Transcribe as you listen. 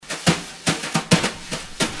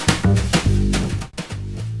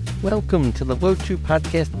Welcome to the Low2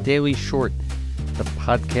 Podcast Daily Short, the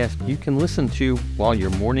podcast you can listen to while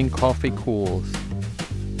your morning coffee cools.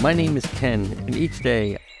 My name is Ken, and each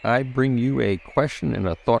day I bring you a question and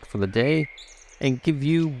a thought for the day and give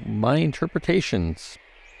you my interpretations.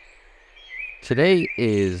 Today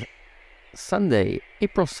is Sunday,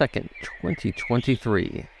 April 2nd,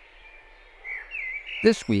 2023.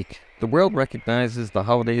 This week, the world recognizes the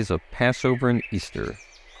holidays of Passover and Easter,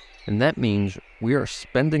 and that means we are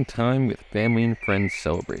spending time with family and friends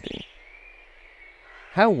celebrating.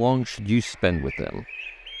 How long should you spend with them?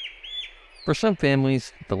 For some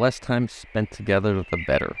families, the less time spent together, the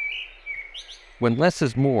better. When less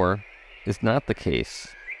is more is not the case,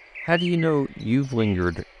 how do you know you've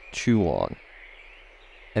lingered too long?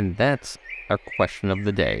 And that's our question of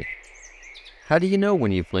the day. How do you know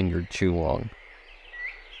when you've lingered too long?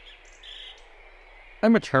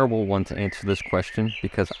 I'm a terrible one to answer this question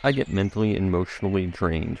because I get mentally and emotionally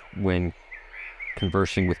drained when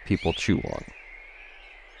conversing with people too long.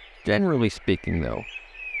 Generally speaking, though,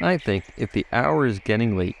 I think if the hour is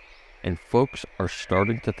getting late and folks are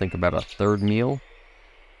starting to think about a third meal,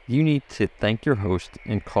 you need to thank your host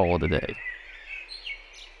and call it a day.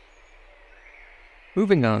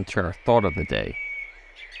 Moving on to our thought of the day.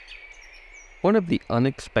 One of the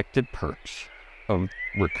unexpected perks of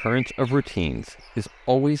recurrence of routines is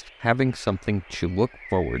always having something to look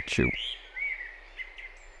forward to.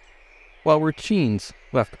 While routines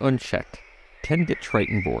left unchecked can get trite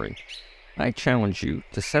and boring, I challenge you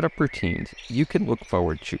to set up routines you can look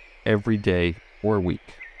forward to every day or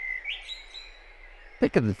week.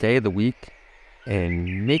 Pick a day of the week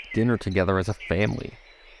and make dinner together as a family.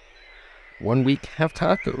 One week have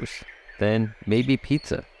tacos, then maybe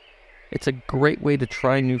pizza. It's a great way to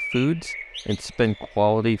try new foods and spend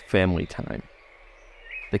quality family time.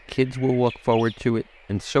 The kids will look forward to it,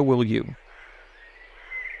 and so will you.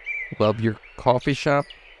 Love your coffee shop?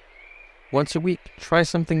 Once a week, try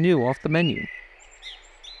something new off the menu.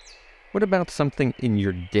 What about something in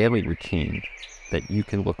your daily routine that you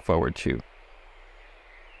can look forward to?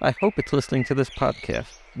 I hope it's listening to this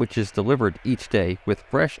podcast, which is delivered each day with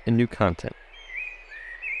fresh and new content.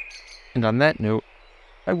 And on that note,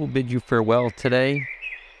 I will bid you farewell today.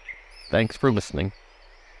 Thanks for listening.